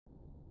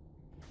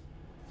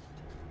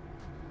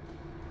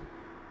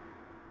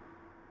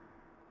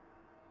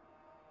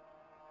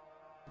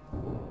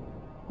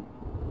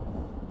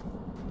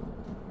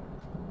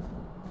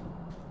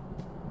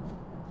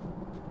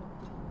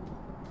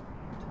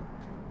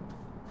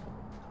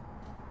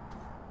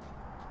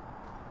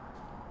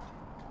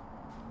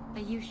Are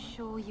you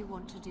sure you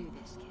want to do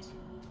this, kid?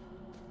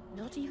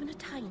 Not even a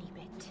tiny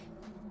bit.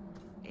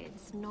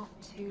 It's not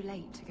too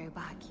late to go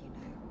back, you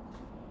know.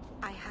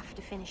 I have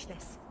to finish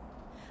this.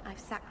 I've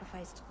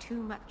sacrificed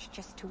too much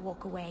just to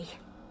walk away.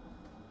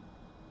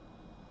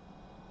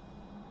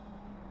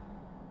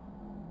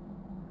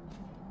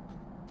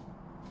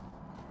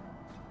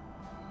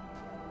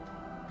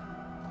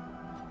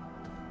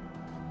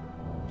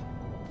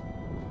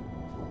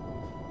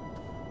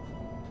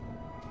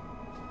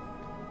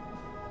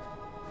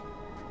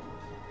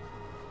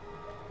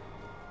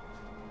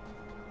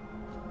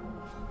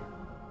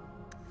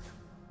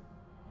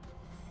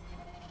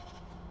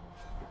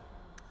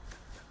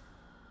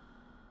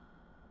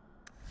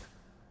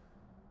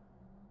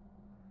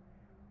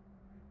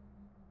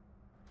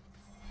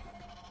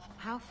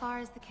 How far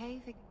is the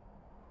cave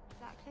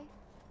exactly?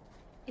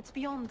 It's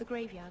beyond the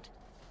graveyard.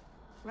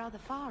 Rather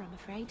far, I'm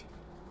afraid.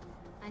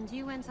 And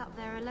you went up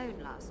there alone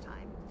last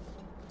time?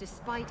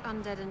 Despite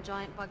undead and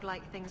giant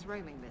bug-like things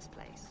roaming this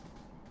place?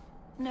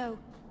 No.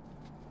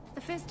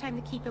 The first time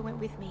the Keeper went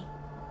with me,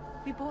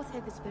 we both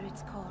heard the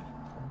Spirit's call.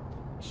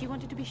 She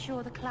wanted to be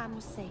sure the clan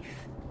was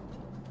safe.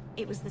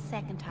 It was the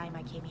second time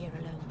I came here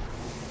alone.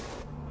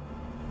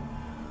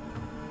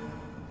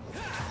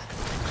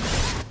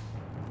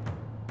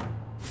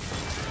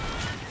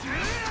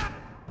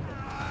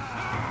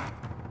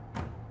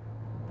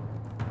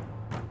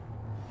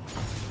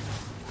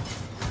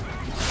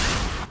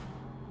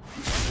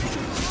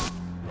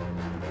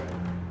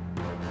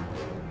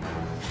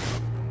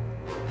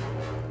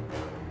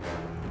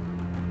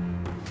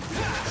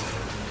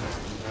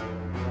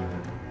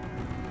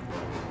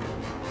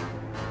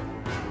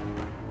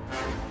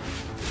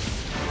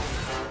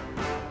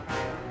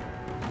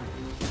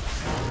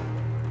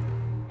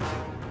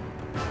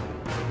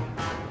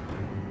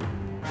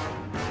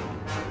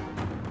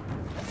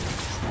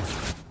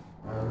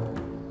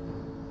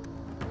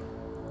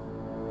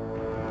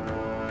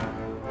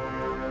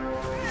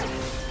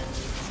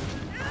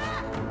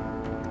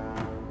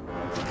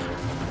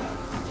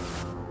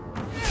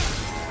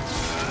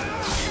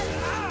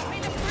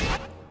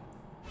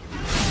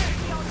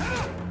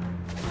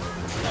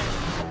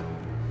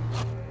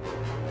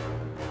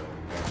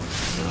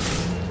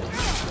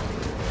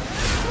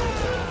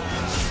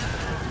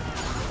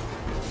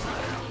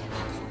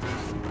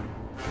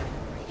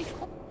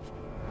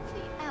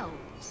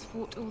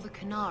 All the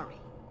Canary.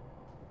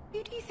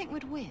 Who do you think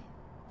would win?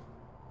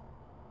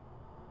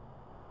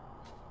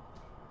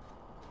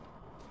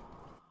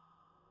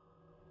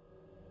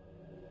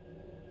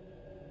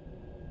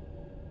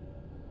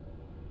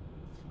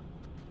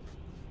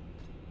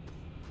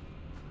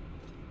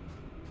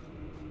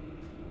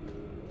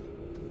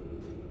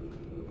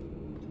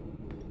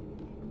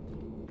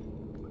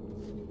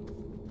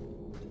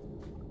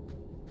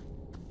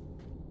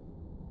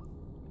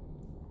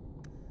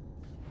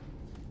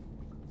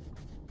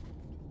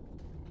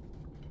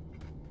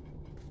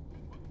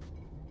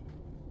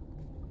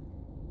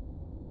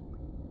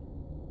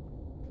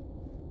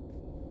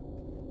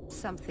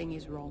 Something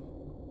is wrong.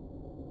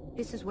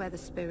 This is where the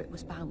spirit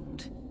was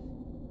bound.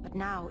 But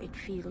now it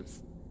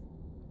feels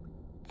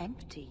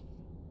empty.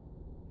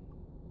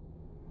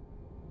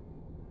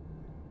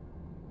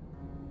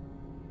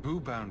 Who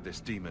bound this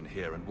demon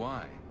here and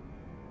why?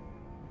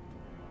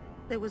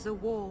 There was a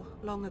war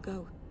long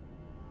ago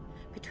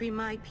between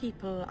my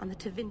people and the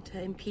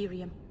Tevinter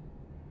Imperium.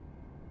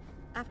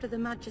 After the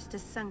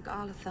Magisters sank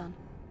Arlathan,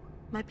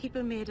 my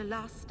people made a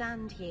last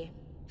stand here,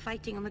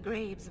 fighting on the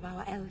graves of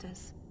our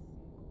elders.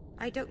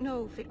 I don't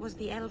know if it was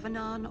the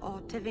Elvenan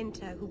or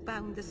Tevinter who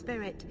bound the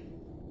spirit,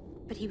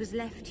 but he was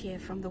left here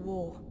from the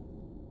war.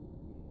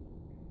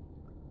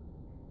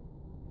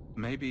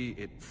 Maybe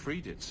it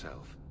freed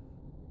itself.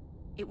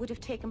 It would have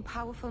taken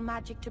powerful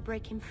magic to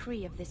break him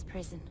free of this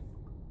prison.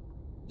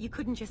 You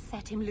couldn't just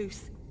set him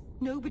loose.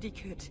 Nobody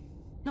could.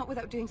 Not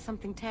without doing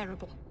something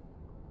terrible.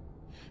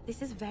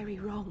 This is very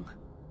wrong.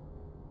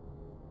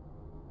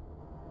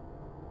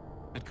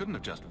 It couldn't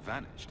have just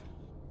vanished.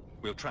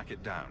 We'll track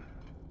it down.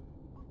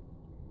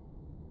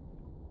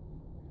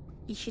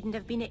 He shouldn't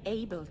have been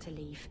able to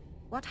leave.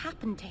 What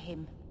happened to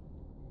him?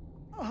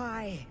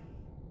 Why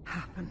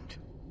happened?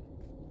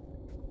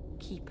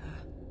 Keeper.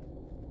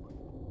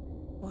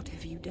 What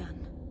have you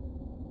done?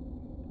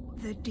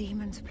 The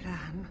demon's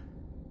plan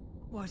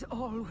was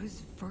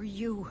always for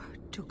you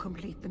to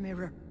complete the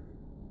mirror.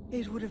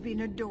 It would have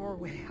been a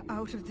doorway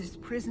out of this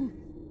prison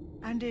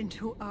and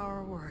into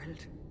our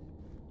world.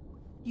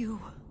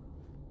 You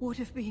would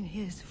have been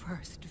his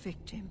first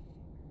victim.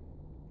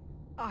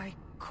 I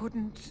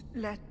couldn't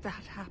let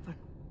that happen,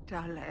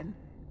 Dalen.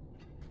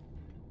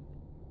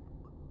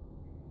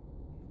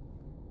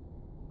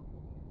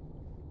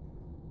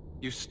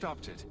 You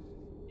stopped it.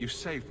 You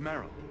saved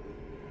Merrill.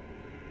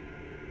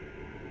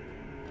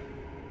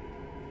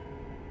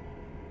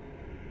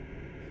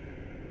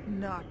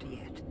 Not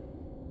yet.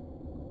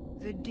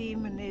 The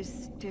demon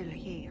is still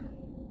here.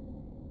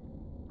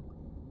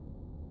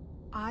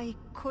 I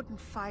couldn't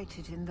fight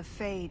it in the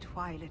Fade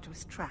while it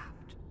was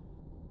trapped.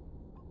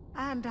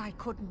 And I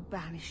couldn't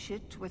banish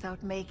it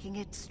without making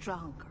it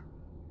stronger.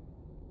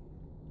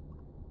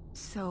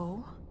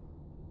 So,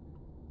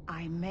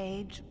 I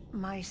made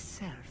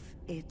myself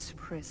its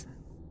prison.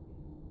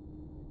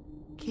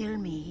 Kill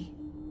me,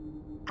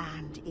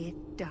 and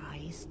it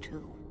dies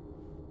too.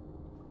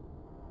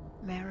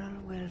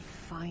 Meryl will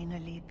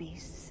finally be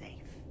safe.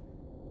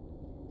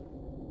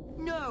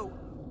 No!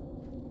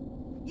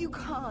 You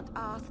can't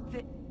ask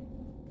that.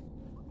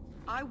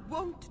 I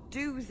won't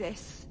do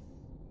this.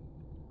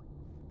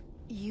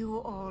 You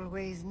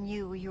always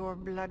knew your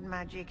blood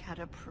magic had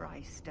a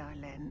price,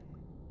 darling.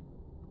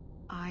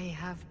 I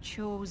have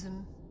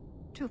chosen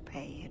to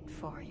pay it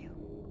for you.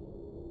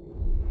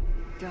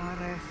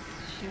 Doris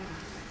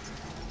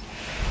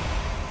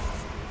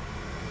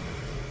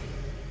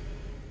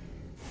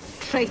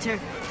Traitor!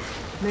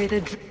 May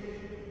the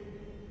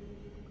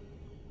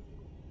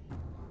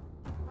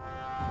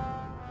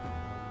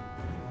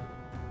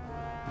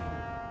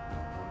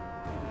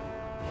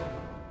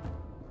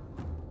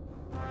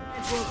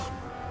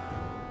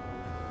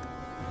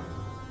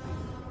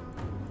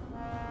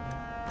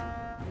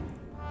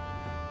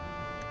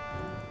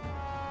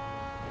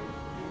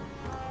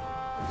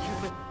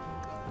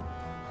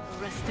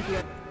rest of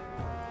your days.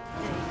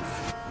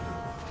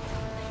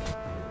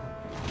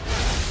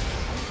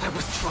 I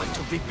was trying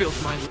to rebuild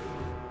my life.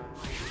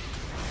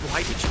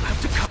 Why did you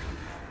have to come?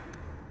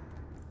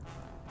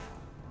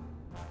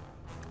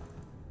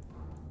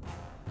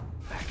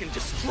 Back and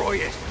destroy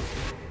it!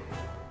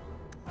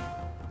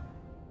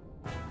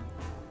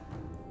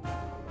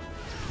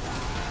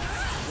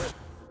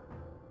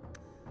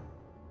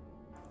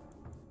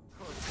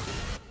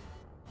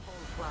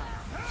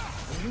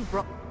 You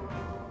brought...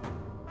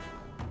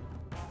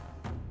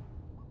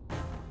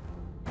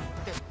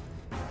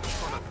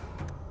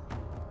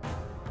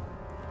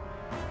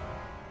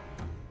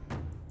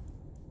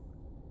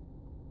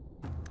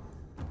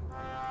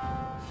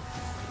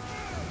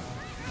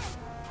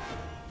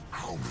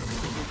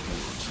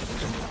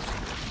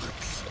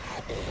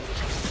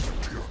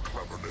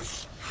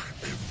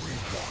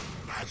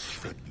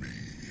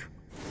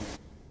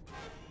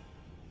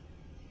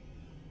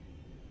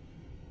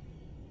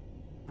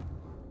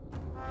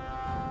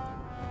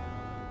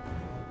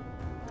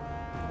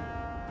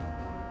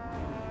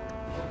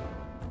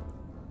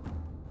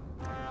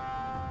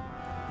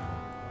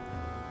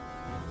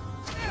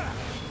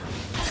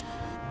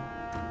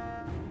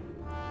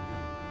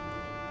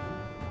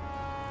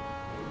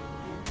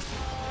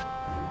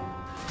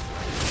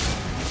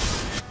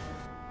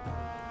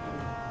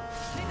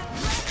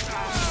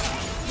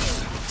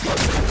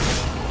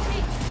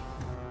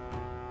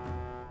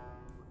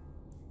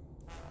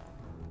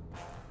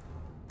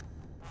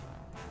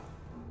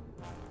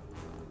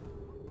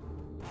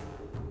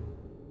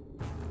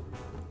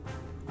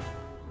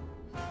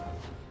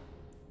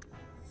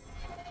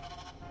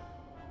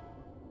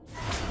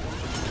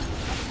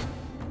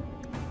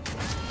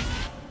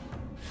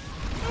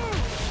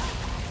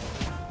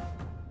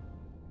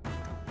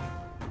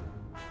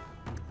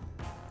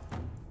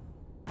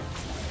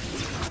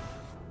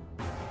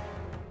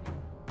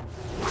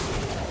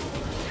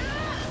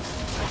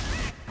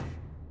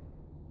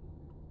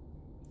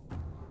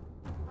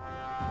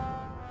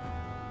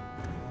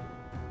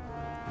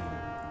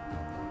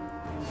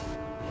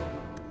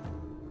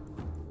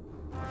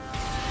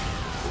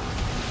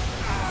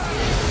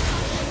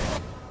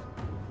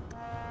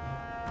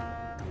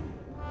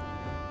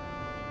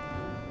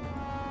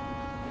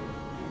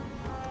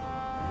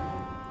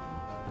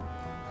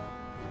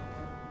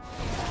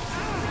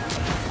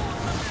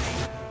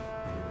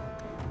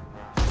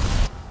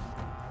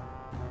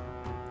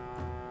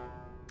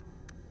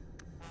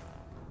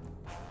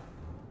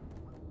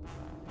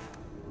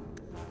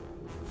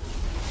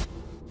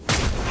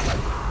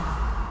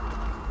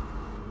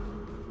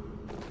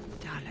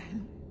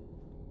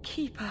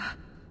 Keeper.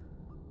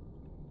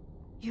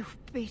 You've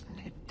beaten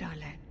it,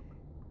 darling.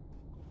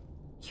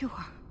 You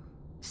are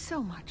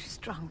so much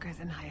stronger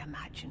than I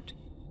imagined.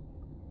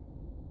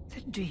 The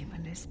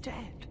demon is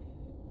dead.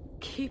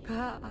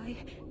 Keeper,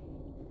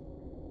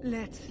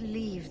 Let's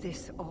leave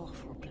this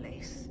awful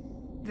place.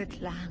 The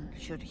clan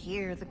should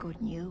hear the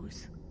good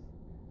news.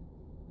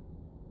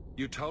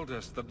 You told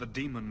us that the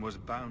demon was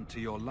bound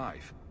to your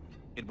life.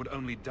 It would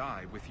only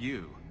die with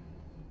you.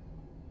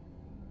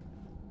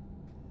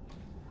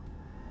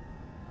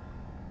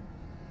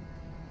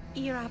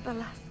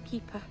 Irabelas,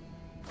 Keeper.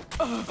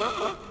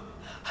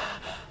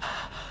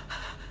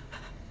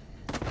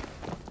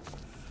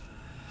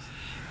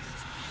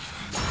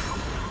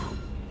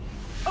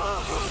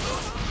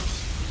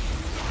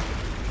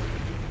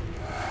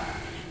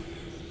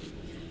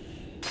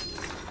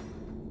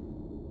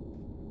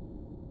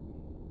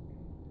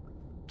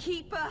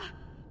 Keeper!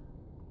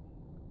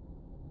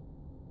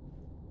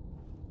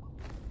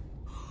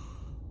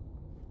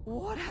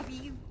 What have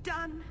you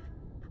done?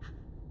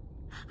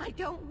 I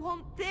don't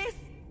want this!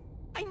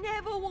 I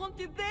never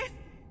wanted this!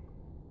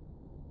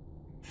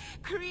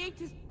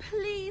 Creators,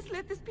 please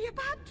let this be a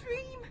bad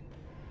dream!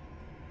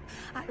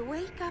 I'll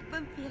wake up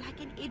and feel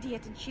like an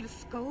idiot and she'll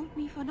scold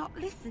me for not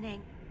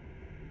listening.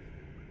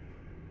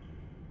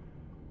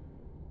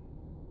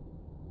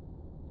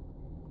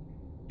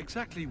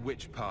 Exactly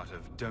which part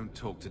of don't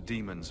talk to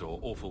demons or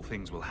awful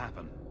things will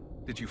happen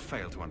did you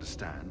fail to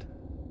understand?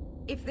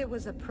 If there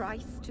was a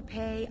price to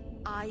pay,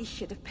 I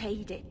should have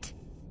paid it.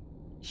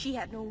 She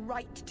had no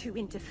right to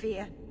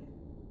interfere.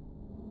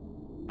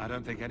 I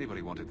don't think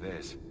anybody wanted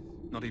this.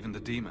 Not even the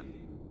demon.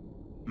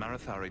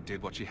 Marathari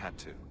did what she had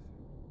to.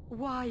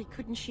 Why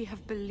couldn't she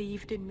have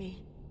believed in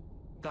me?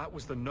 That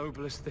was the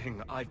noblest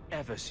thing I've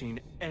ever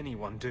seen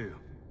anyone do.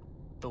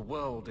 The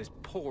world is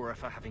poorer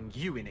for having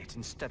you in it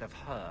instead of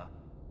her.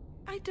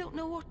 I don't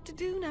know what to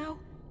do now.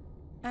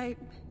 I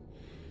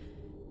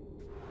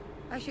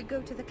should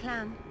go to the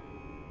clan.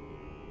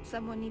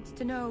 Someone needs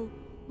to know,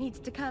 needs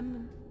to come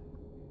and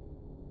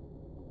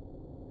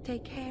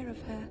take care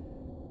of her.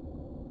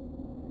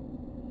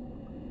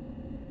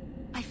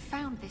 I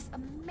found this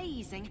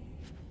amazing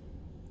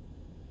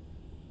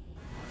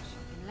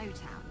shop in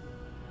Lowtown.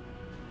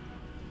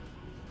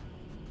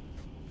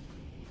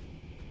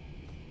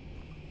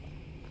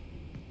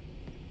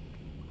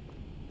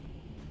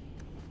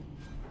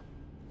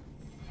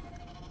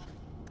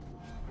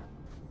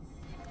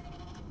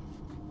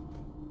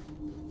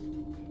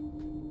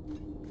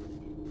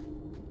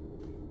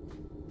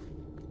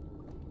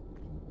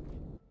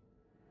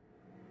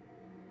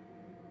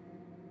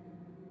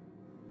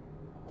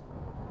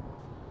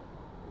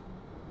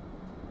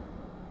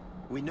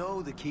 We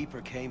know the Keeper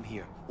came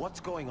here.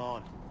 What's going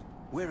on?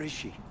 Where is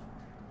she?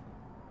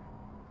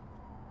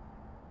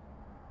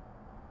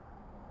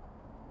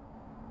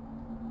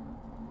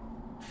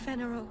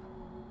 Fenneral.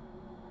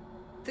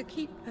 The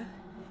Keeper.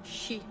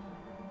 She...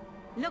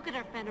 Look at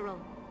her, Fenneral.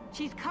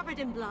 She's covered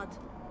in blood.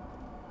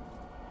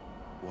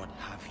 What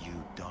have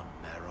you done,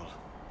 Merrill?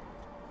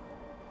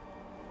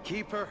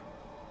 Keeper?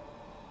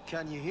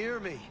 Can you hear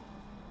me?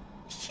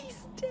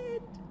 She's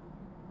dead.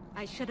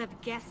 I should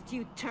have guessed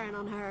you'd turn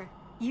on her.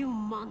 You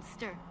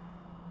monster.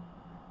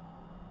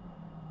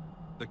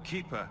 The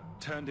Keeper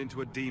turned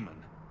into a demon.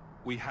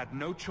 We had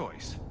no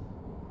choice.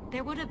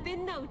 There would have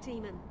been no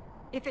demon,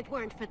 if it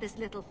weren't for this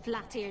little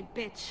flat-eared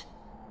bitch.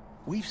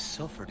 We've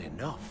suffered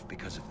enough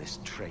because of this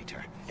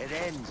traitor. It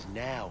ends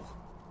now.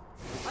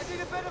 I need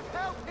a bit of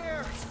help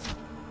here!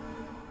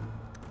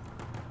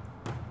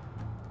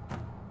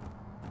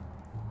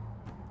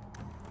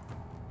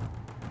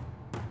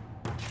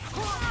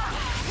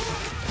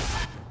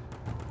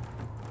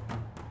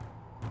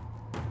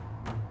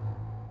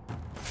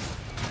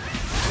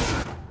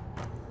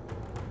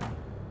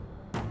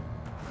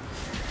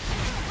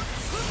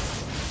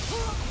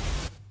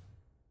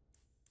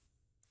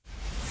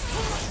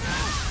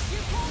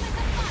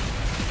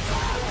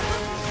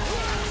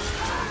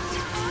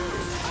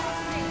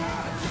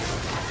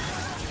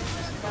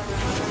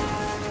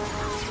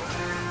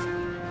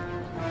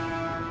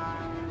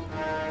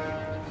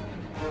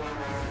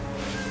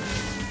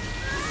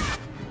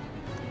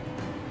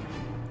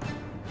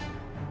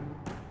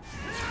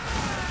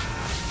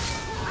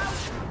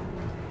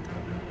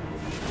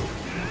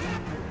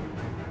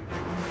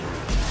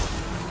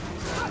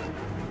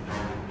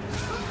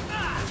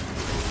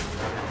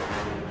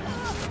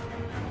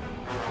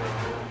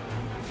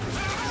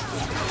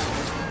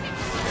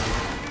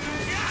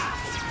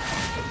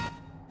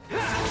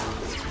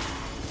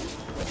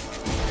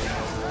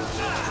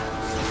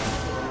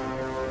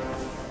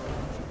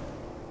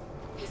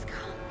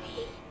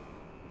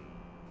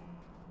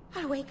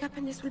 Wake up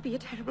and this will be a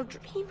terrible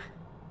dream.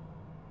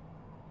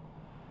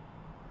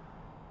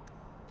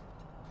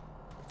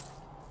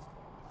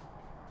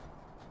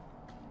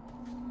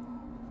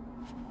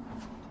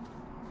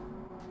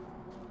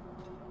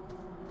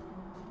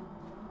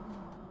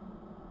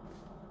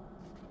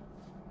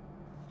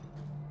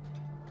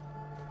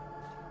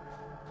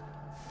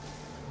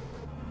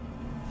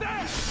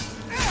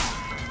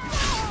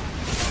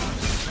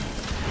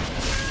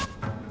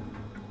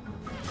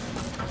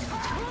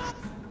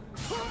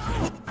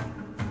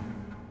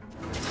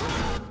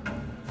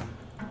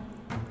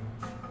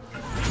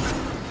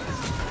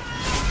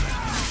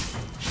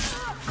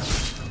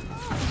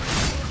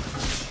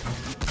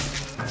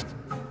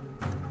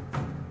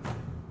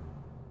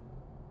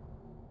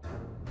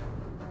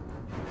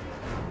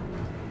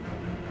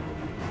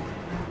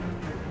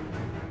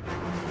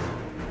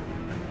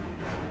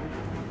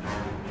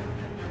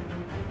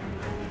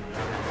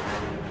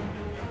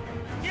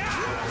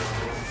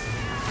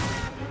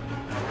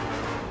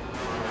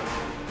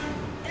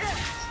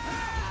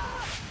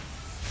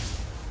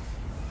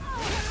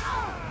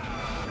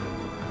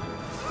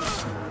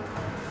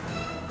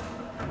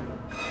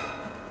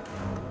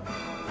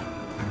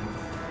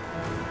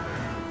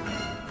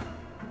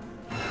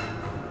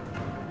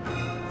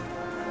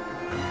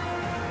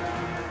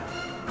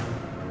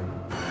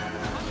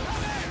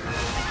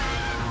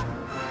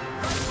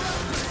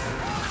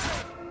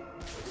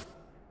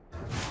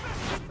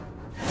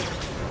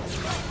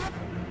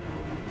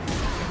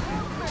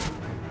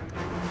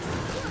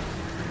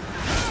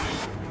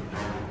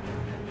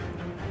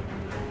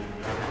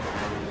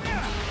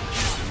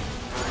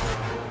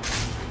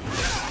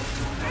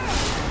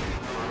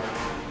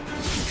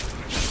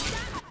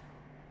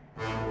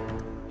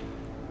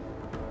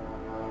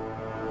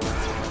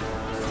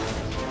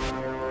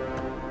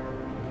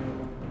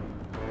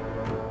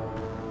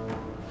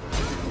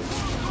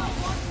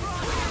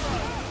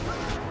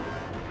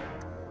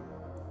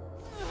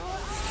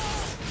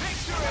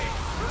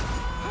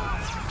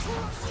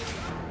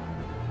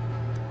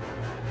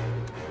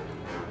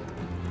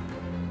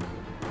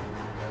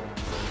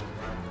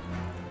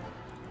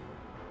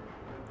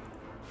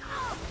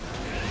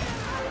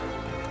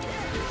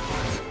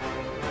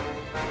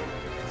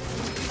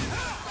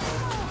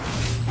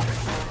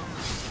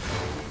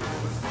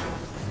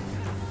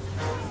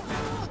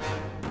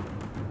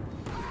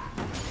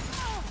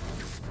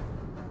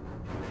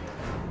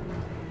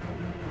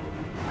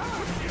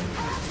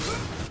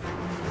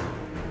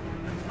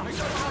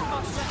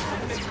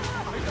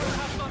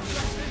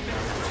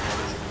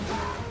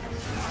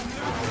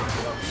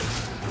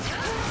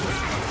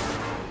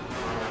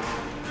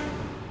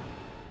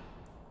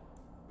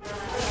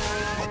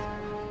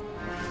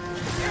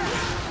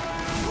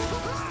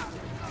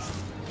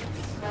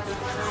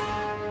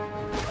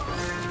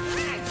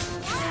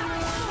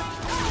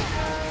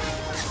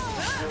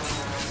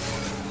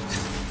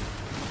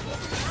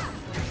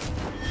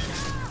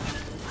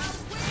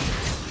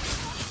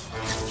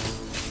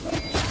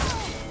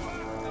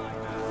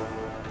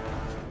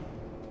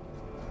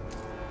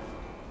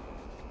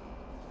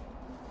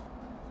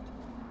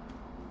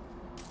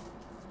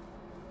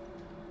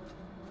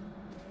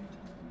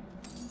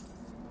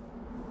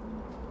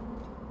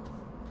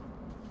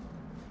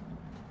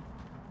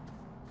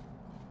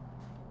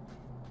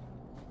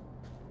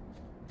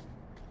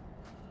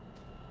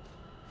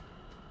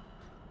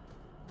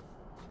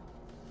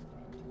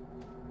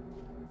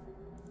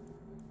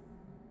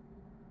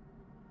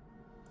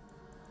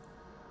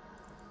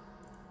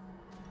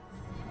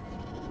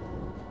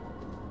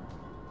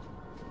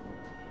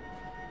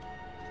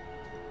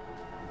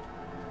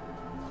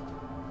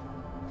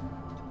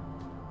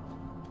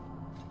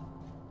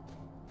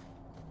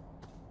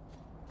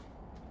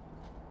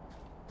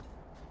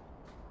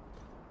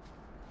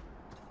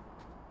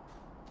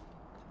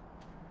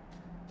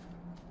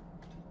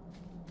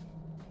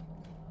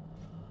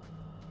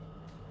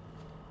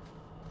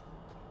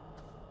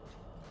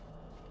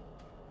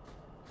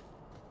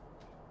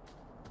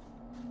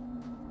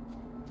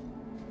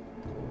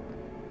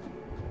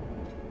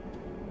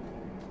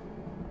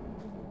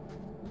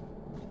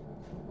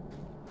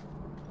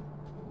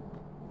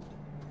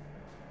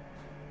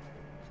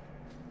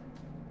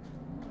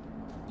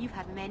 You've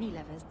had many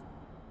lovers,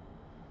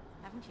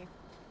 haven't you?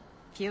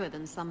 Fewer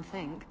than some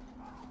think.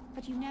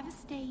 But you never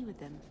stay with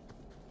them.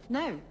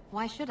 No,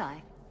 why should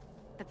I?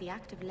 But the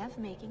act of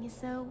lovemaking is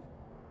so...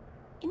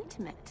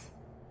 intimate.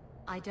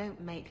 I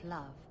don't make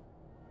love.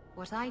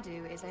 What I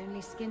do is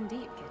only skin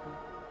deep, kitten.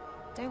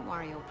 Don't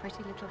worry your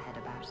pretty little head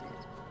about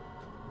it.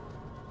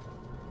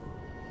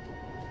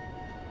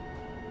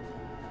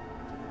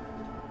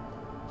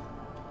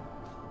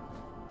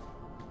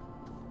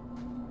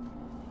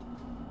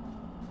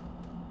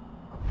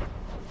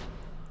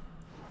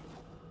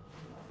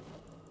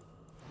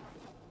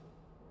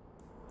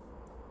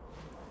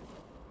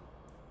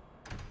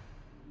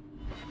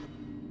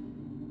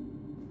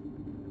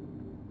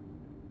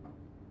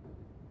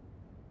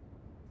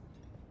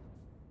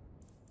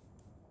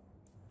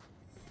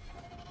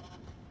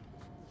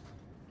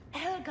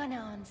 Gone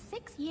on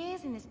 6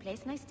 years in this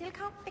place and I still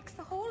can't fix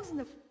the holes in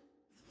the...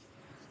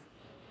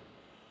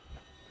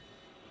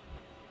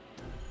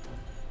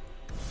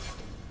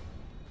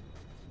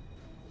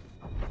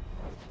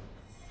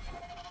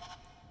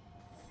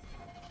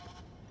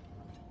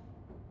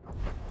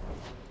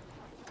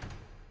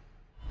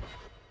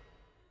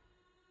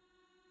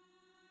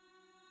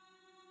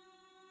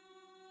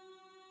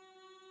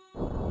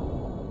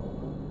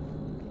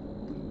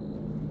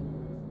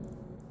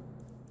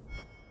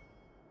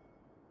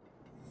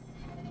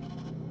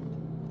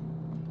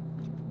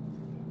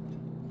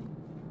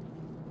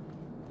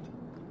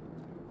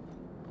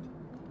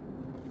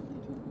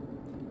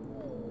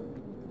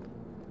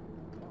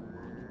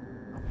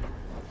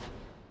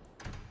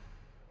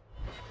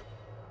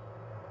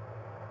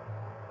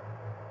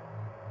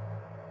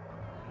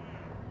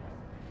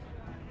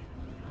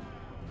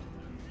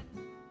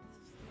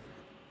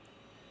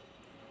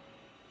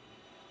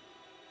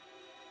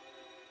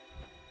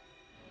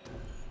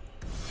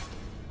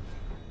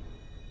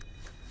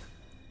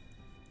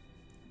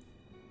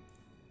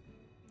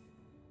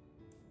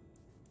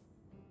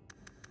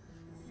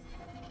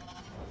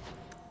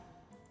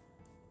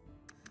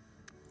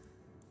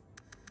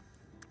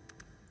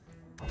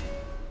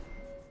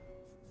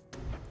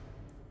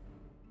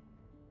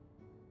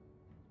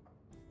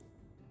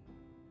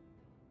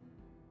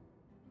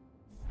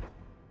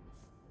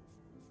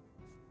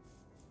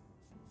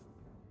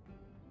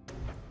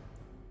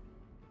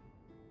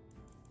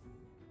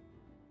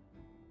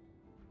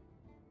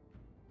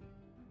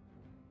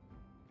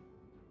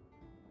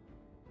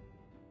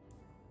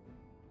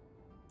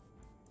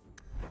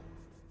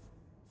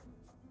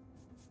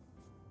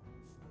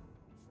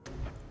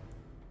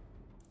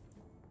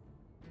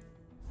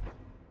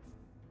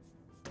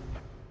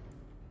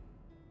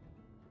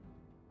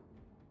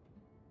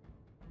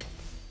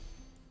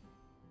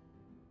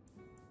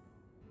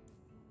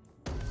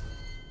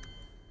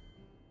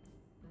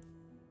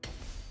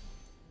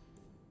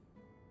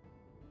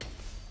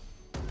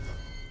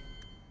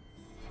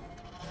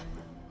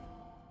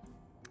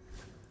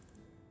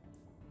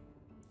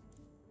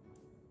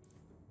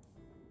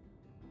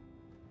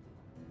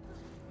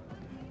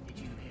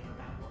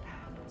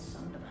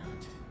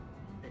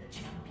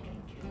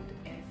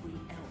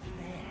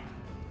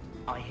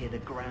 I hear the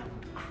ground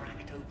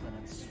cracked open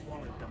and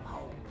swallowed them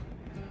whole.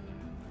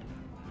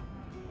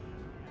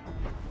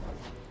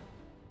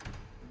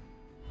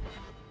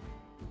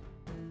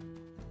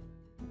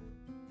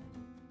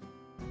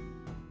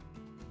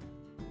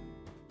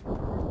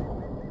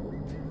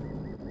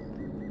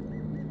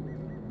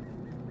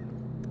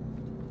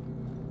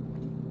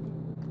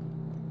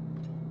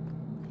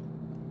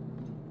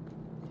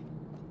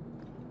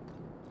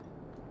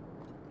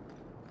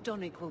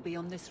 Donick will be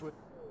on this route.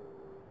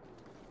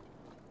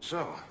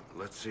 So,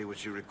 let's see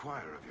what you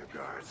require of your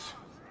guards.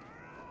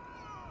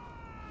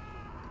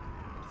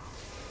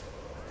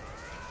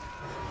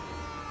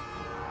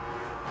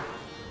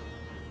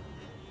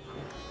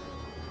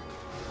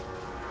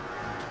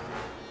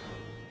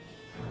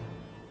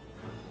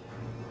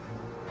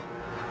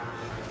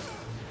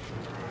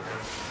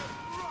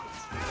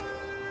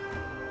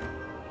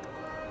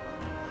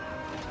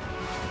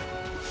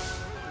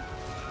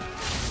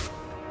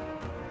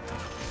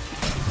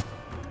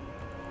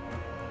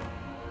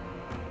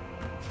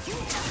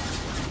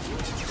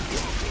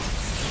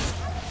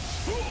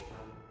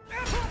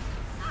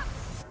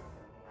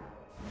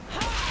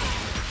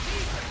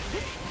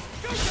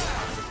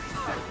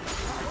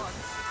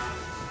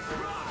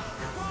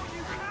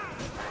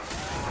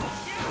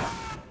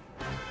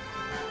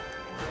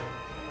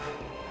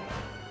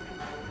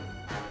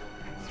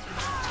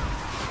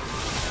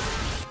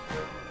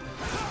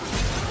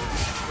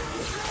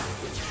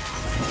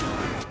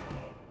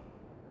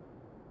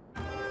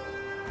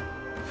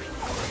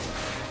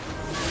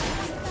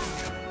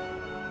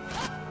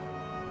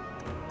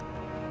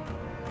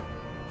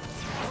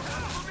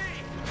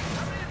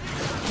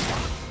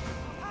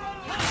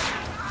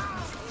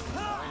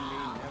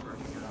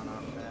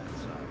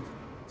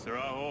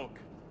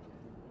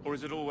 Or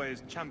is it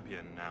always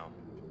champion now?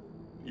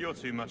 You're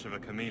too much of a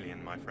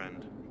chameleon, my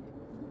friend.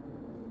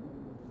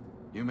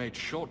 You made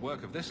short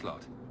work of this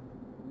lot.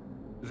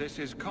 This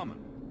is common.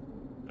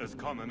 As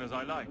common as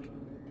I like.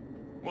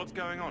 What's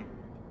going on?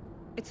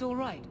 It's all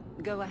right.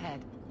 Go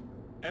ahead.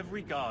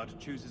 Every guard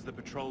chooses the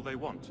patrol they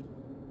want.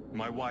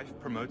 My wife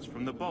promotes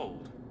from the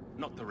bold,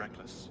 not the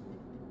reckless.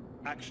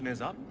 Action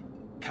is up,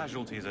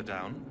 casualties are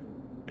down.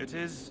 It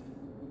is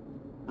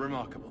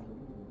remarkable.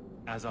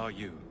 As are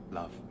you,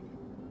 love.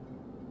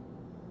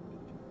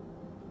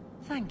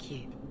 Thank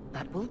you.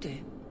 That will do.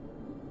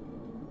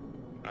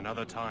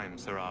 Another time,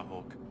 Sirrah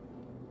Hawk.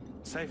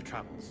 Safe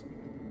travels.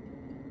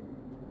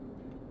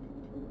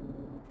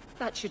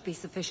 That should be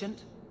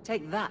sufficient.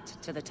 Take that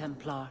to the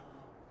Templar.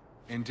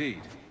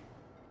 Indeed.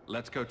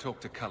 Let's go talk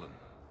to Cullen.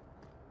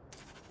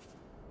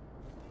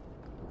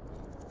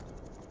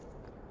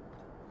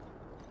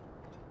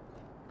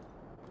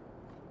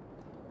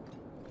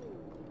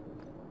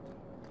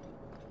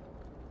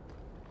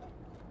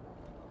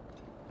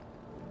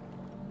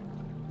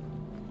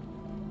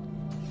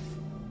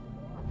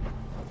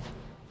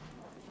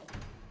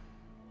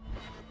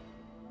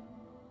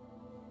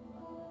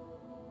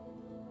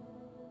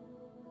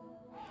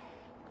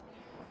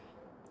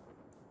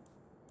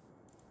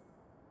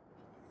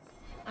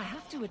 I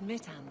have to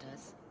admit,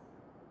 Anders,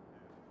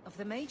 of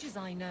the mages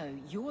I know,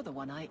 you're the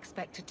one I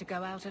expected to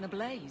go out in a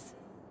blaze.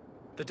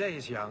 The day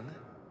is young.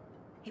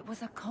 It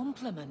was a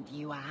compliment,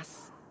 you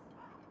ass.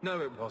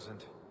 No, it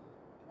wasn't.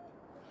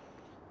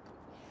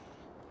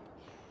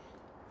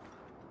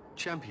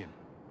 Champion,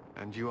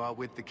 and you are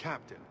with the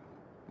captain.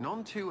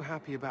 None too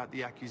happy about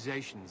the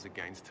accusations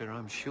against her,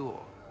 I'm sure.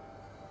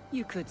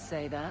 You could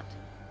say that.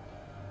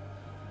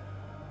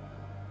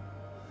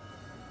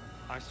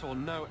 I saw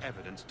no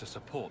evidence to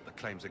support the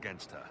claims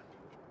against her.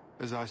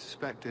 As I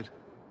suspected.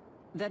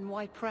 Then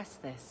why press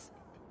this?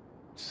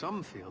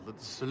 Some feel that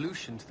the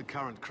solution to the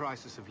current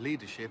crisis of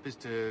leadership is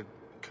to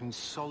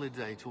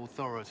consolidate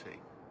authority.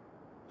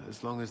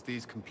 As long as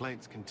these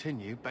complaints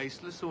continue,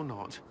 baseless or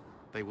not,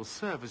 they will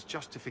serve as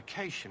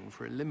justification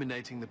for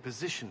eliminating the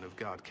position of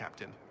guard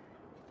captain.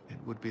 It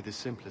would be the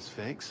simplest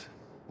fix,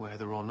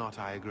 whether or not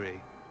I agree.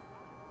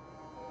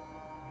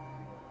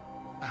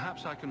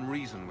 Perhaps I can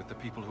reason with the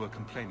people who are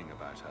complaining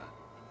about her.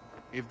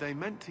 If they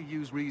meant to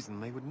use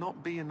reason, they would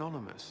not be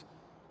anonymous.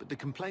 But the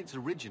complaints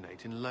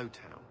originate in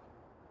Lowtown.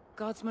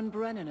 Guardsman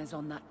Brennan is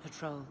on that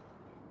patrol.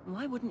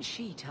 Why wouldn't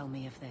she tell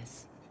me of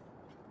this?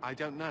 I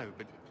don't know,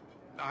 but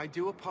I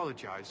do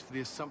apologize for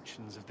the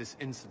assumptions of this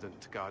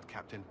incident, Guard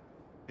Captain.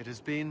 It has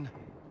been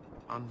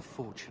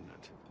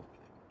unfortunate.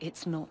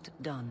 It's not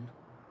done.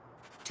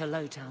 To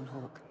Lowtown,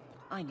 Hawk.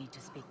 I need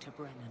to speak to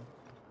Brennan.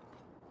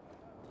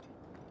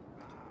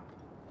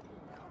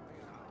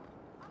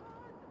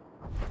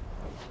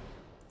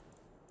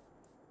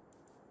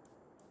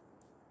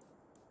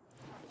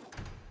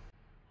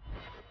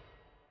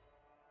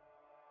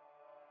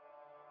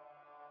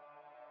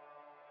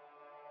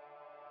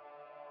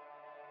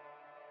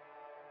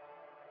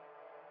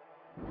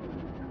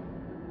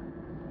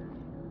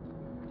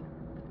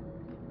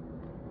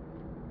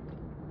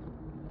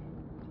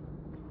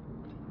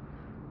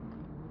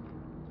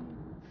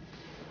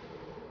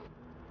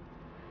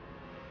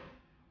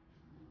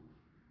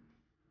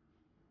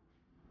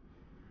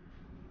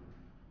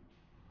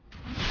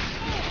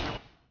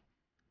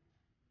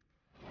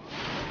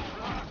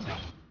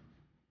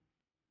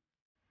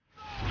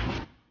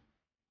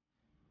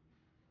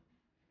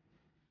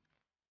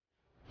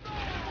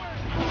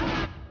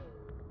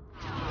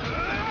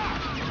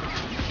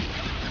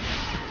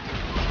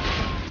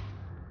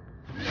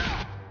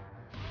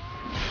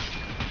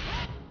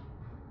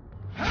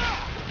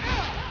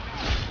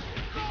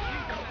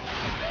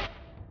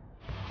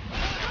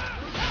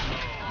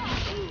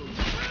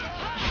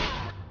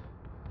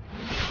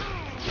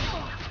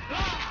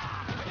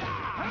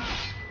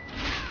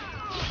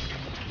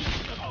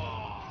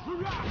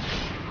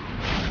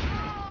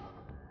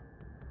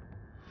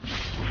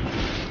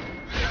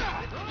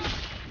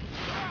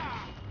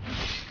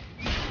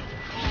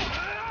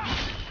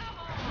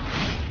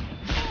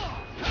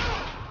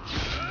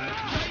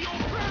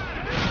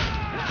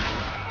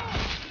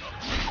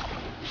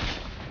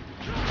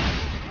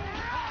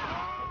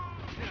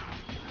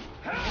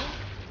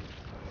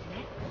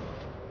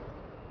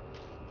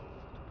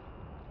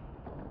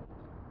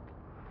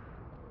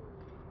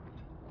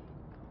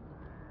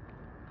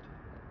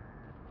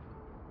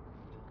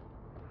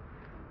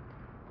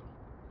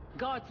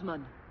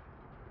 Guardsman!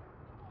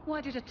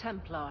 Why did a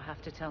Templar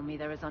have to tell me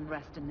there is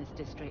unrest in this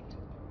district?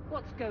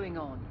 What's going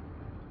on?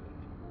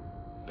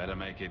 Better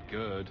make it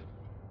good.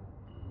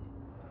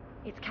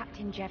 It's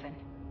Captain Jevon.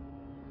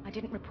 I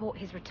didn't report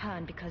his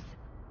return because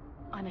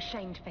I'm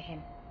ashamed for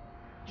him.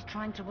 He's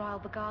trying to rile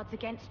the guards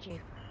against you.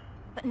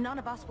 But none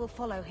of us will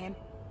follow him.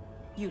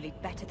 You lead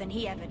better than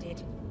he ever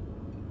did.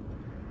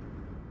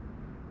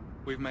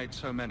 We've made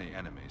so many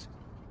enemies.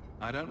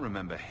 I don't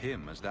remember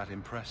him as that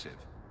impressive.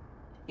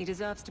 He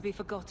deserves to be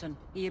forgotten.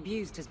 He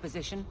abused his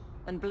position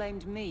and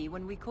blamed me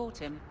when we caught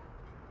him.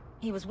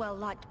 He was well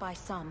liked by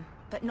some,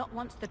 but not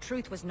once the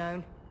truth was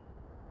known.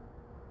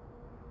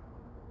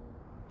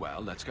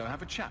 Well, let's go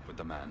have a chat with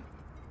the man.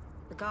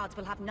 The guards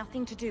will have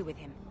nothing to do with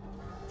him.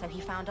 So he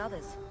found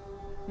others.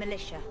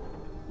 Militia.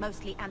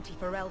 Mostly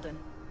anti-Ferelden.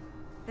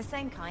 The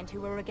same kind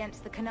who were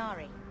against the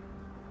Canary.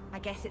 I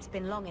guess it's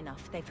been long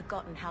enough they've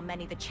forgotten how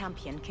many the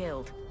champion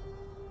killed.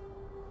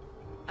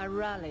 A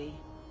rally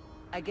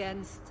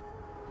against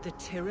the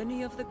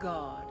tyranny of the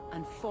Guard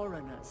and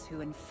foreigners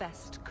who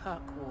infest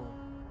Kirkwall.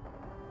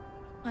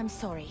 I'm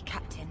sorry,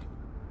 Captain.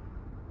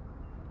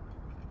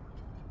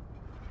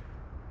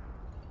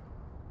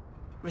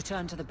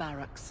 Return to the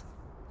barracks.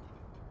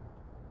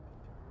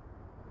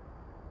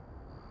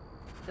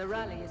 The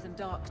rally is in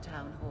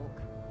Darktown, Hawk.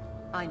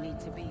 I need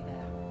to be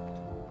there.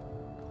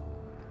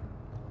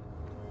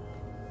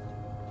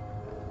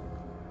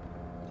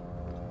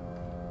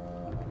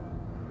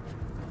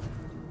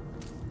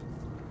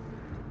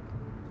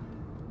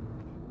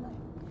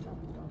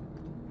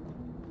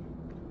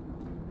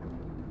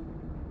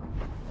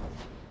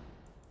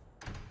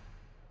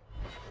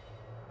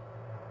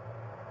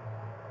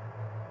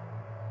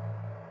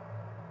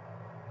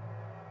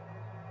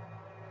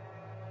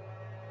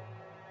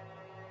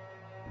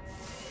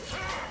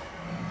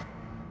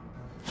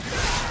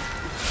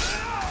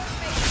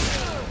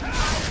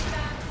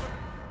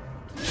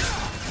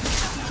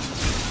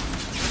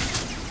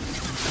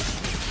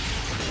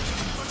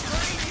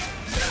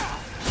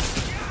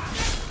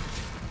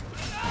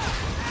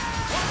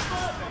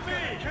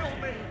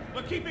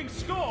 Keeping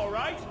score,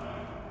 right?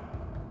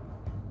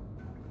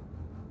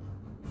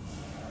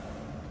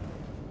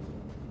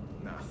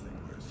 Nothing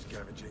worth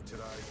scavenging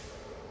today.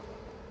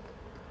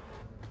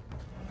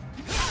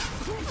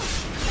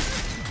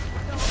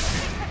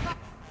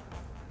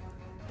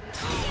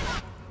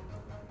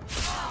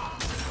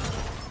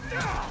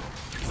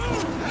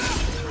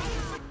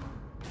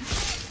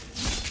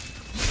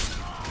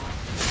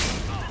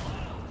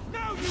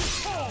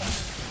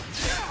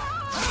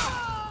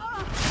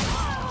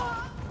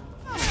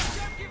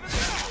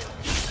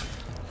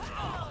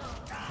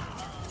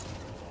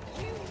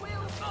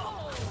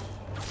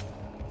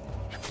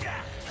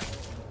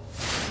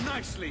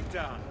 Nicely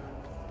done.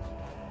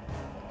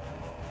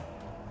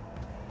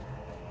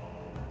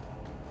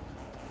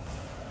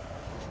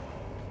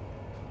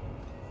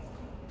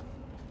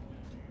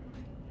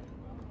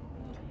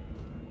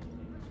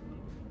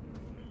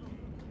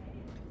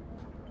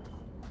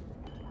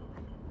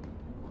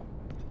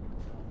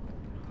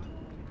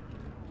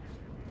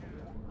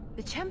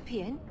 The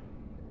champion?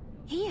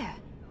 Here?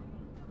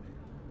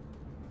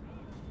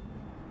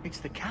 It's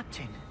the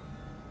captain.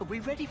 Are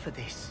we ready for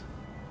this?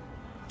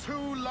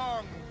 Too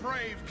long,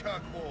 brave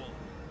Kirkwall.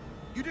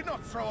 You did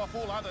not throw off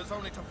all others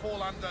only to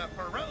fall under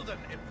Ferelden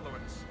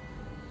influence.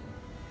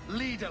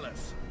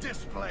 Leaderless,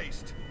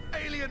 displaced,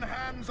 alien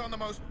hands on the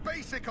most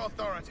basic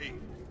authority,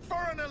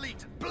 foreign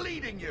elite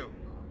bleeding you.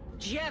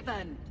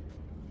 Jevon,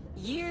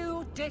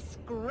 you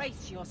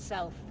disgrace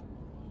yourself.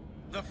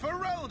 The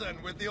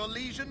Ferelden with the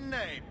Orlesian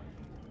name.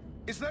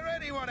 Is there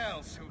anyone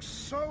else who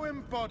so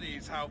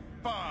embodies how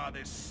far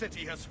this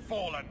city has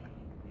fallen?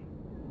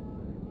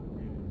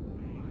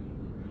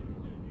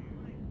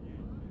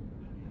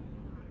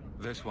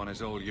 This one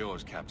is all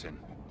yours, Captain.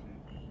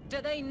 Do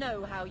they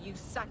know how you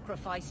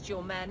sacrificed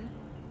your men?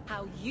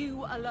 How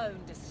you alone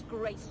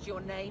disgraced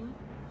your name?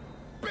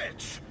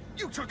 Bitch!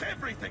 You took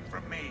everything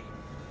from me!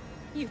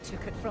 You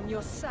took it from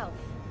yourself.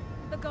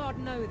 The Guard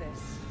know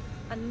this,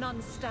 and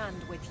none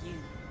stand with you.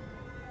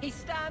 He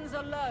stands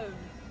alone.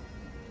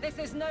 This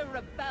is no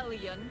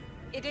rebellion.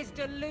 It is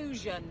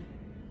delusion.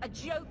 A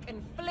joke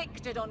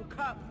inflicted on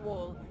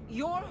Kirkwall,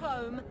 your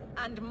home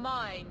and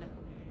mine.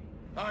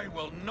 I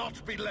will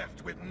not be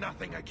left with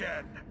nothing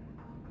again.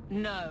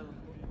 No.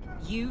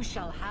 You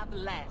shall have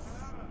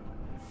less.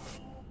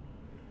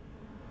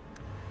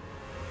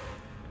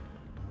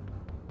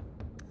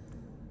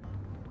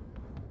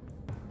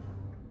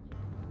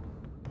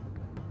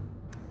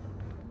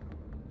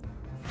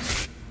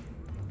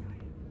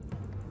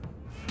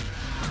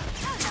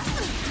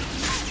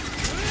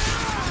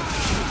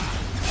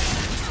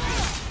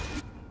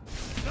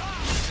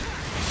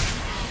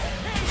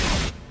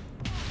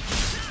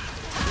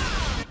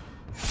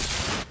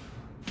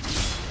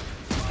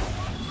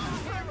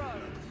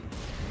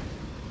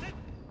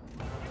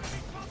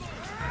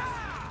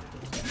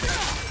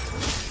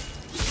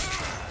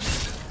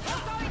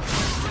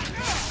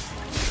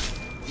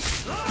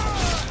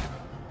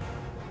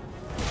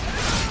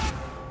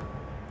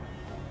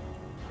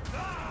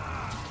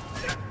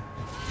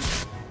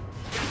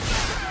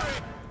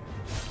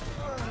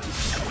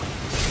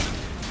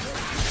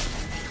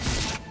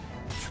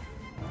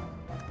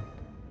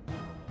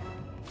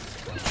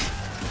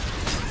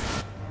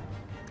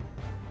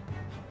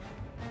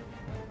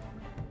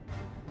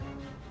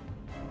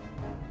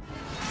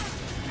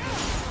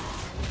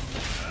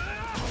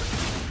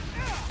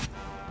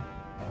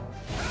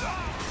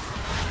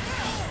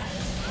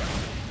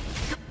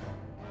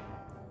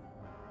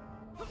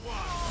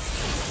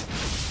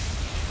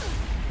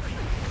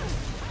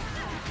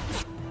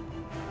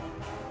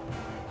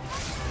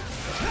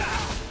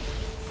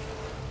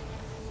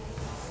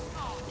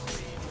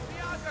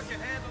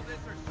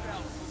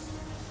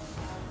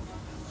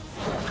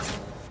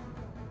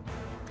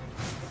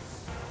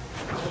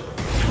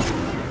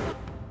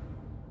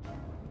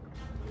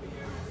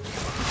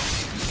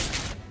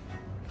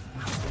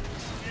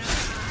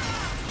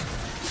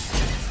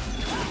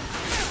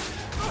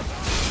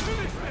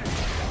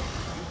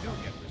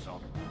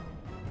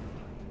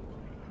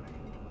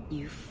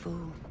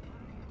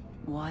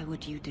 Why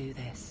would you do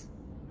this?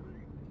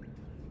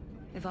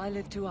 If I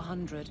live to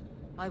 100,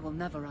 I will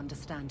never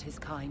understand his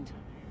kind.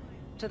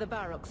 To the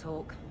barracks,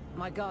 Houk.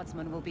 My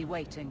guardsmen will be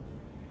waiting.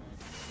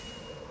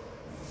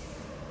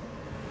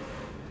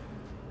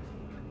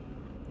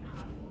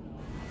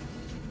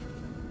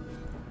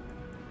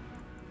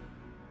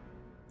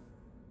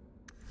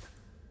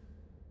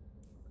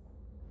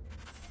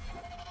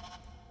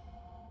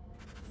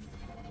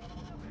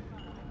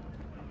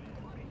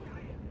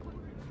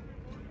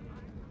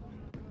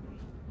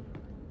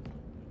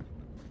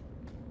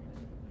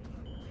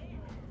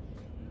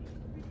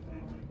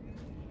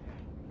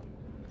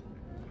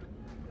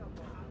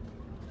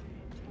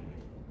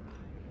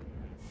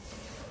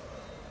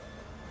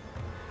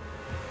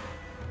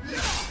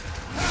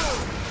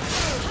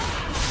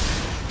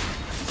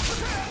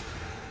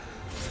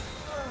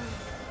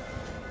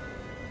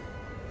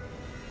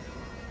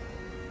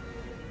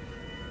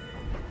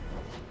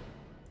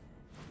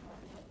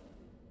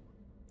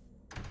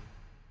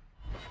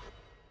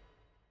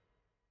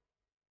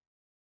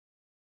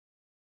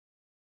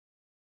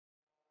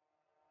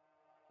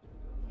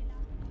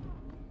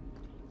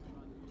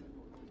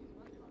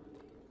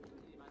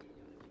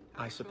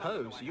 I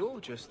suppose you're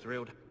just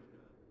thrilled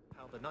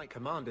how the Knight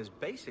Commander's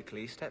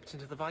basically stepped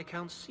into the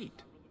Viscount's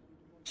seat.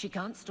 She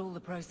can't stall the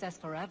process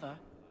forever.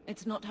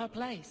 It's not her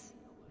place.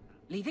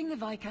 Leaving the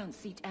Viscount's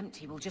seat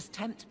empty will just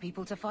tempt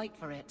people to fight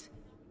for it.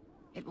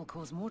 It will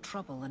cause more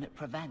trouble than it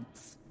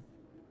prevents.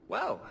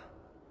 Well,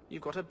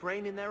 you've got a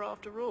brain in there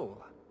after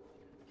all.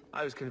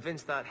 I was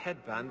convinced that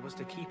headband was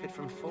to keep it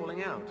from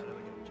falling out.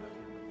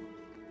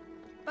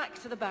 Back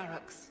to the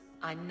barracks.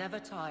 I never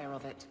tire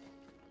of it.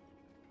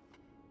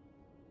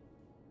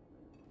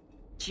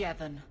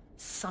 Jevon,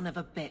 son of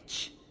a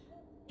bitch.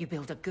 You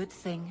build a good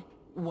thing,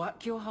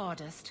 work your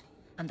hardest,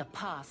 and the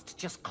past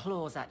just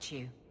claws at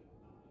you.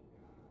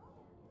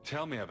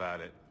 Tell me about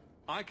it.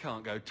 I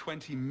can't go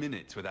 20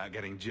 minutes without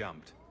getting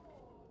jumped.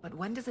 But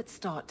when does it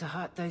start to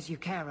hurt those you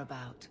care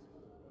about?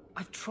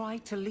 I've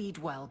tried to lead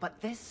well,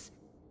 but this...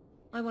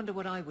 I wonder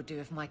what I would do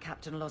if my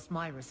captain lost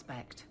my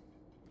respect.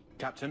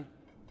 Captain,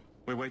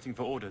 we're waiting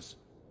for orders.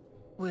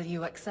 Will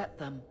you accept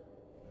them?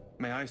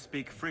 May I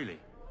speak freely?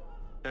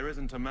 There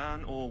isn't a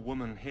man or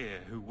woman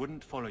here who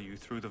wouldn't follow you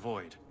through the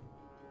void.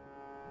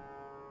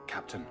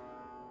 Captain.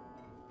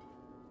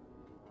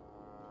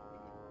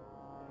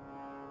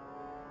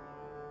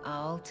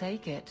 I'll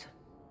take it.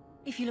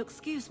 If you'll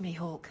excuse me,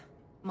 Houk.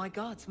 My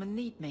guardsmen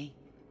need me.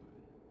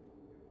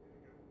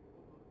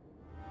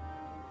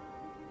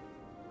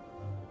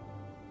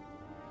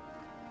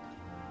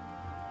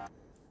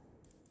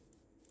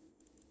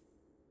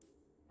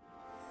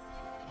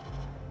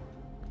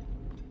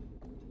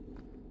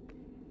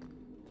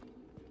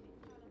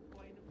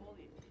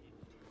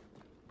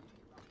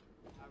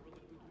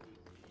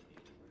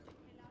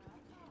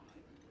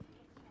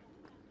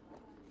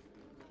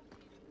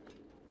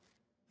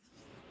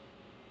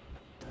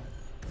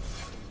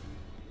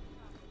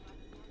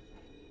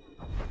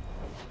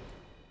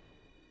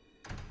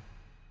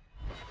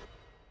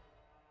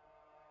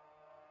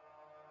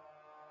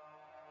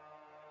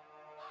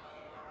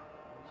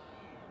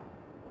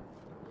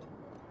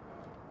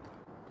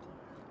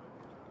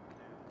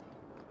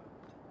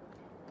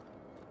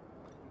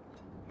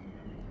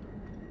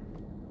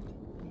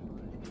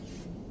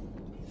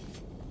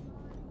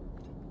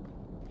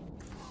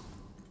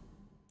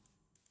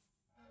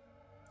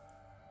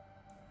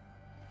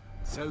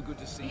 So good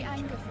to see you. The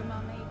anger from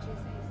our mages is...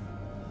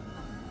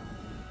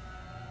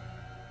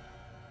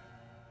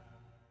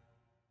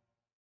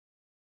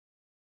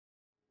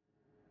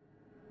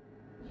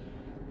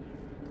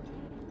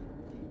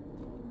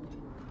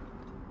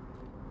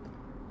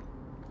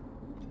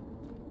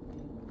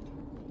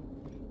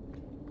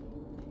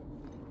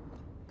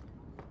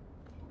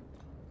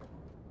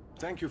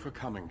 Thank you for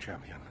coming,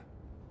 champion.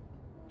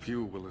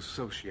 Few will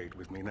associate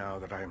with me now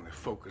that I am the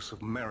focus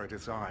of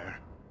Meredith's ire,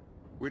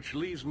 which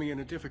leaves me in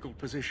a difficult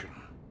position.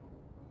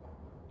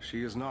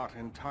 She is not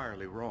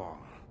entirely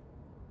wrong.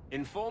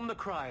 Inform the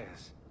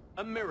criers.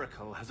 A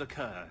miracle has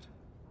occurred.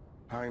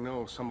 I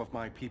know some of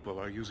my people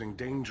are using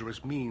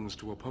dangerous means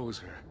to oppose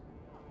her,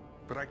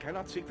 but I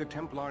cannot seek the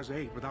Templars'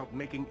 aid without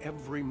making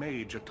every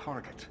mage a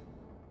target.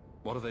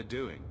 What are they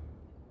doing?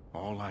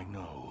 All I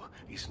know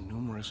is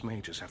numerous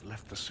mages have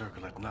left the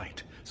Circle at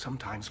night,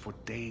 sometimes for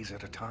days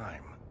at a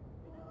time.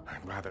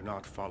 I'd rather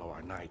not follow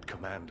our Knight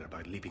Commander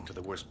by leaping to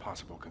the worst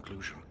possible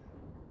conclusion.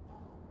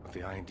 But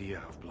the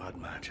idea of blood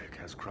magic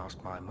has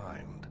crossed my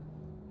mind.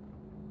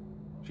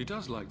 She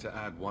does like to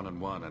add 1 and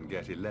 1 and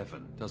get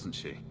 11, doesn't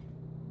she?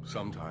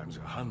 Sometimes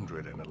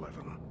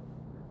 111.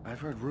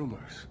 I've heard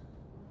rumors,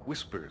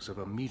 whispers of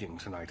a meeting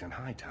tonight in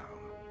Hightown.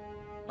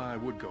 I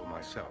would go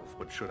myself,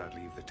 but should I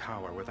leave the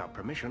tower without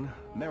permission,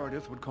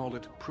 Meredith would call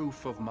it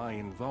proof of my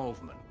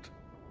involvement.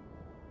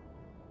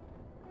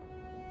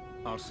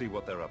 I'll see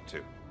what they're up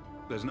to.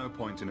 There's no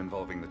point in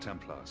involving the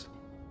Templars.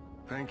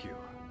 Thank you.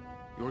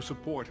 Your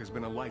support has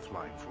been a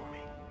lifeline for me.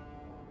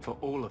 For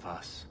all of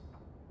us.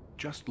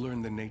 Just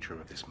learn the nature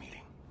of this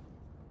meeting.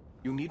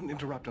 You needn't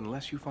interrupt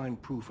unless you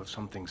find proof of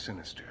something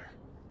sinister.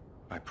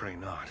 I pray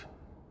not.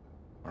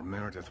 Or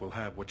Meredith will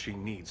have what she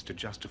needs to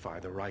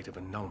justify the right of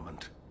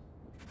annulment.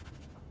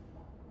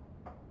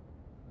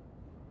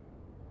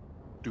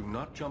 Do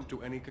not jump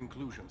to any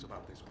conclusions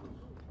about this group.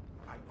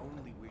 I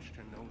only wish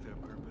to know their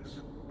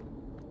purpose.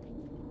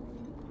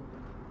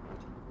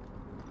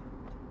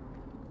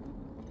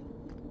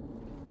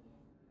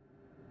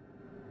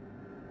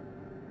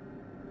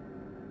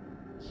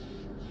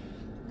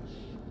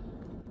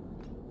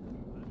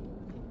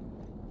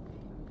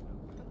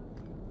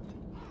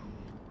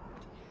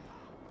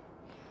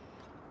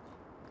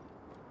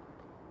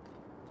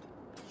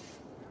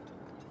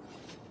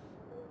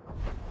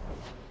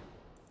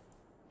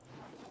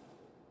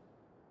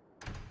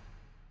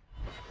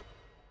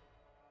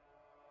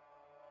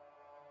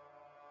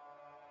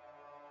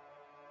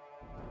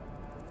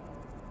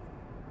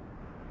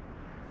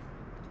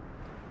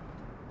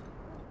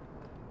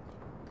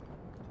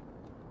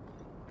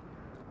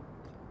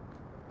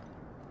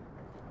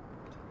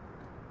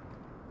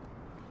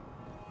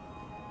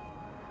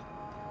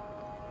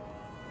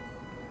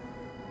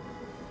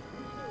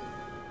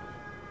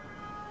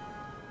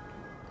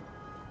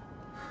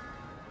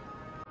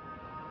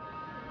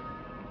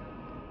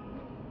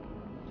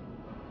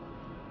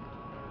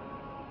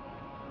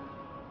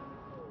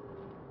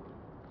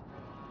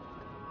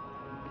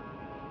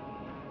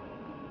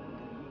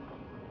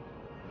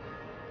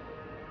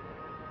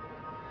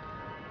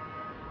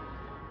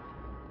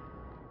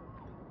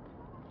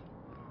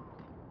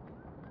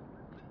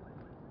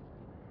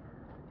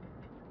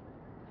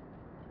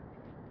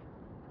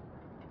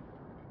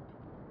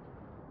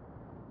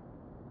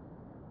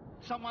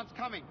 Someone's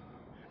coming.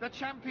 The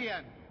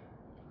champion.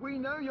 We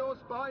know you're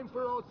spying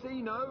for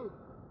Orsino.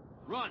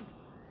 Run!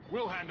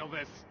 We'll handle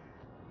this.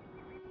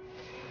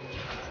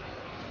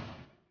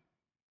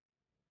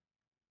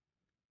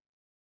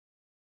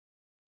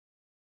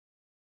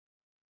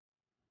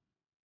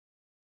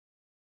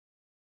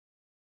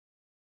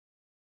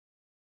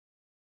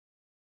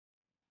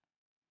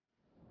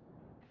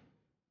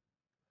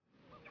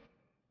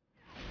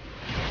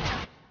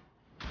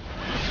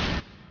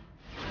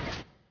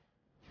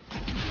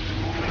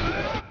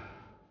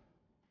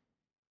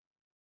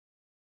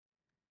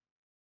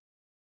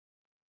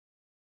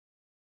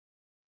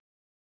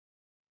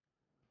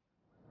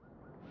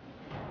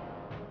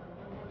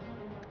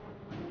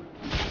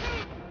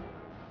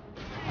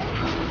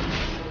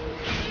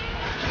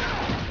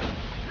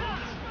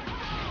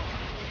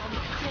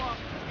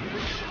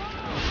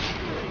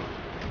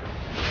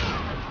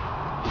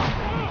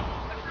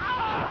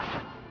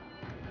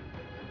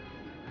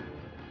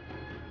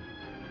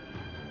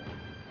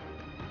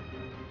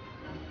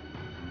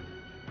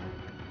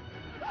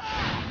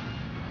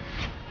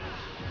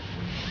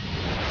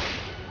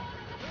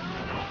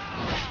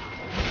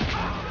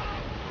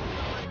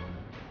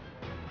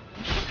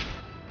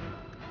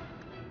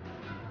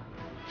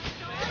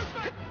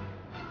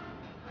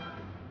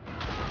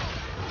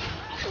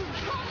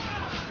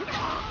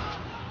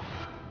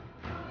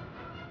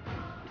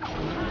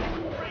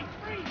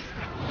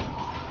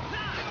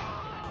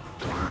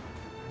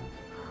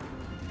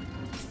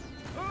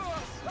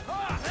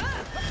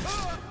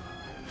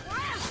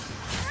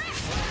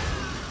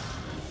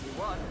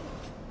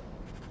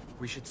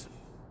 We should search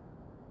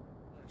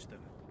them.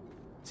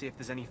 See if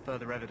there's any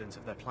further evidence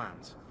of their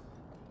plans.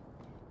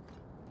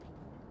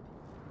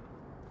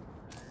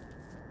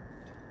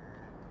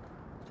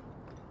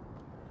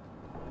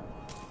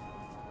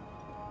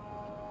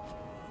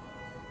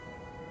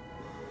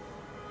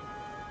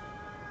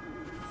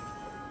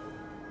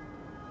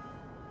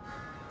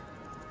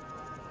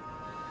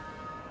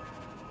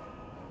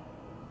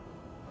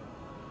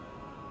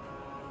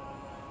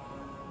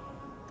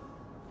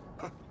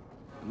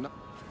 No.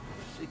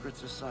 Secret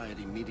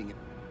society meeting in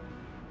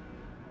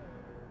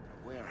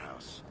a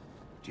warehouse.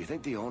 Do you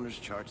think the owners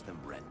charge them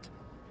rent?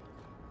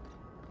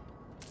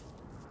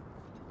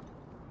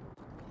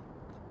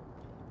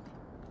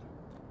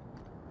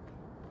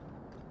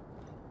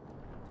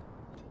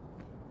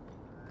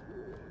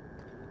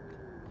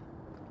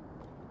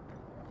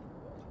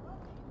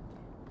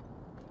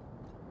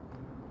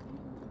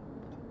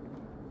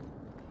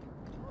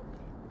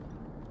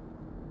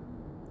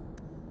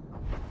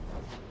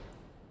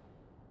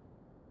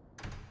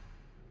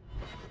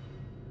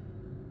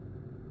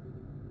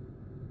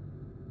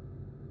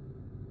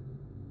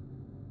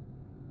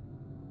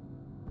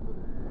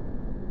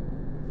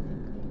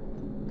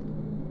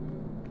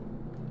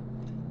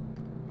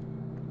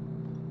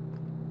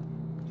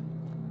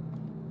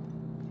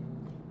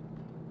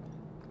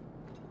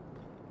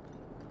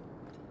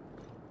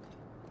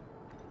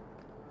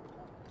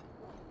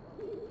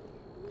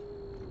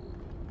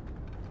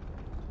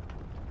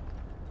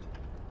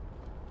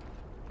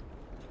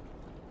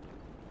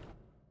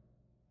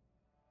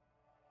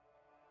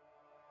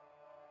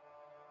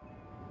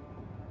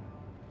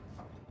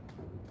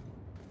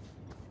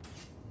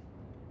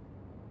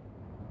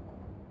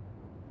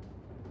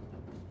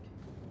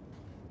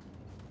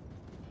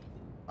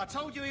 I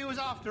told you he was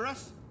after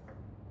us.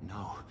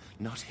 No,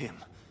 not him.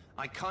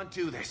 I can't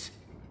do this.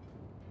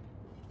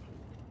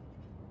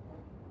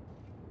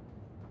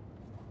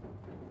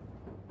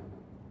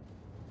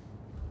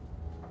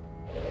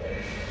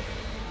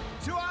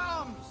 To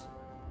arms!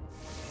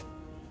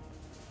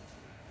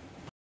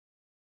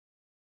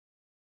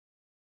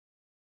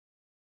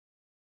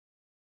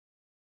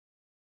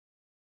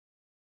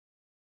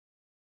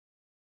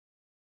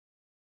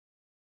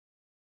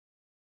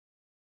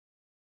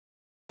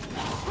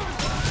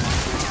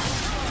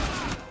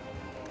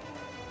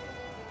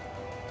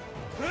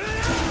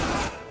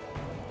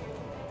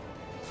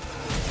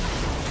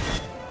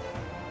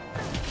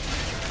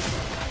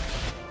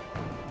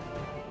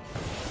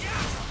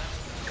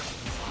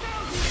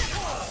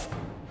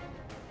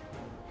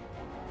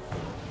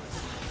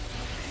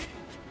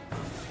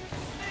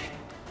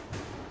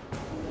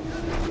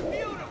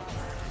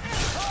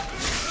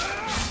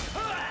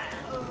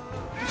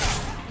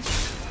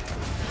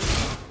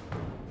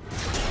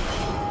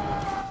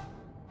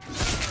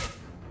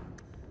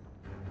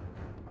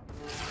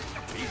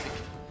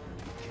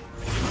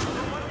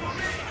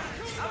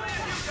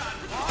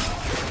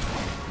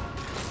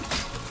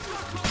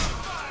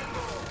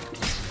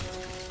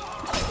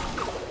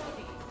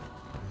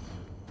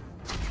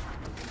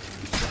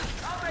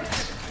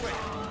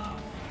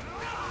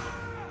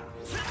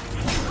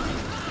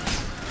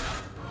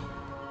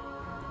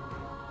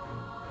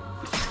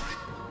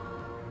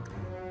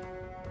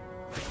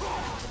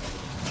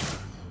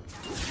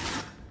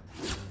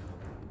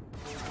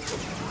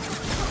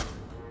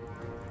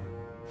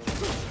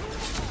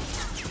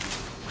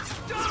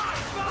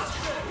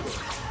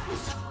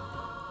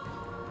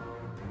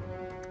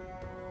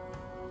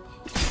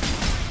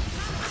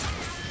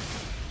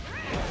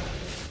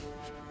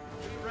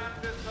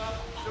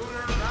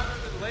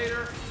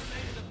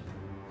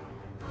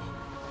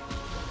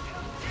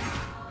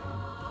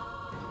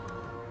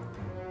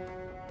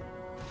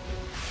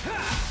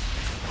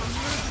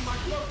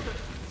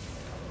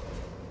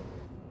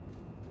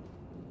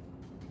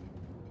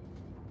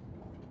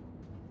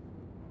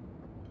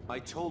 I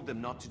told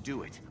them not to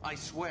do it, I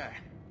swear.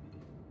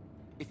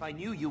 If I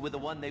knew you were the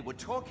one they were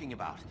talking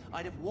about,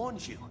 I'd have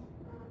warned you.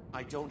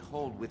 I don't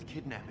hold with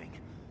kidnapping.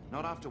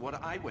 Not after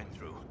what I went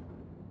through.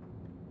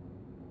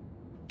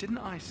 Didn't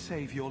I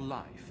save your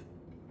life?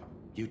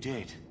 You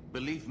did.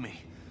 Believe me.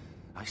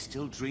 I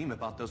still dream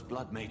about those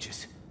blood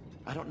mages.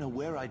 I don't know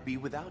where I'd be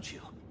without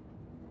you.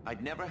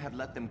 I'd never have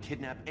let them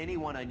kidnap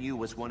anyone I knew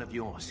was one of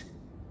yours.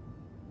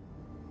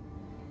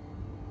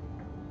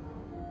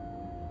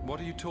 What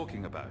are you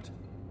talking about?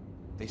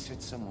 They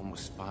said someone was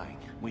spying.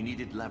 We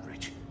needed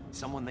leverage.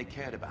 Someone they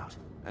cared about.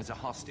 As a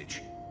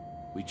hostage.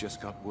 We just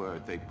got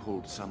word they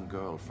pulled some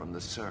girl from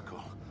the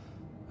circle.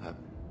 A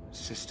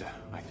sister,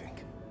 I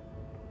think.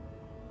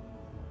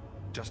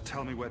 Just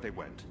tell me where they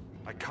went.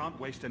 I can't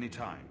waste any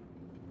time.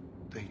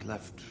 They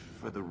left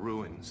for the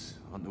ruins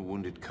on the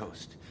Wounded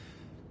Coast.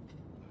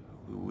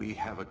 We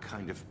have a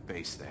kind of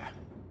base there.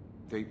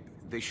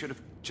 They should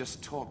have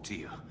just talked to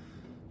you.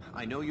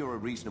 I know you're a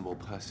reasonable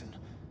person.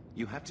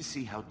 You have to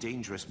see how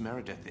dangerous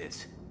Meredith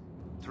is.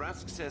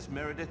 Thrask says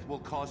Meredith will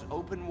cause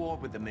open war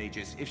with the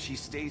mages if she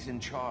stays in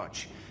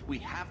charge. We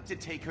have to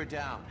take her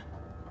down.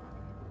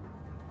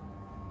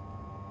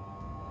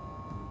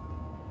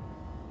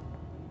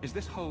 Is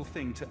this whole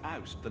thing to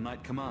oust the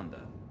Knight Commander?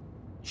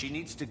 She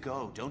needs to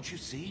go, don't you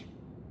see?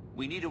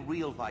 We need a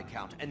real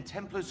Viscount and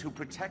Templars who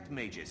protect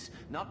mages,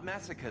 not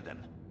massacre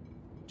them.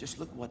 Just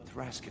look what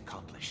Thrask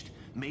accomplished.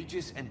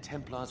 Mages and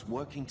Templars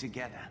working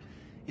together.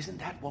 Isn't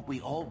that what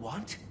we all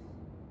want?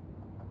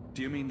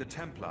 Do you mean the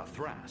Templar,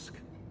 Thrask?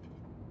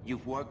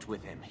 You've worked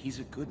with him. He's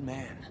a good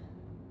man.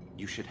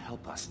 You should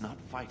help us, not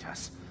fight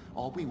us.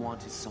 All we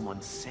want is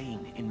someone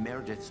sane in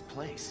Meredith's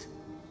place.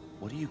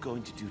 What are you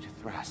going to do to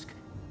Thrask?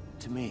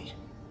 To me?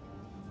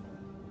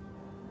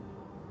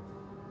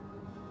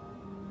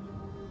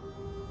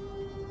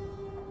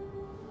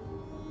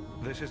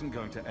 This isn't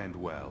going to end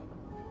well.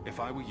 If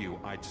I were you,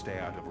 I'd stay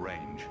out of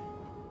range.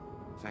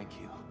 Thank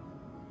you.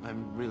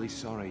 I'm really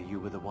sorry you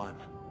were the one.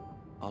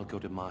 I'll go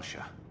to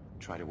Marsha.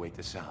 Try to wait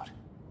this out.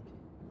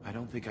 I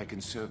don't think I can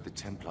serve the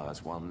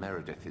Templars while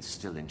Meredith is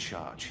still in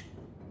charge.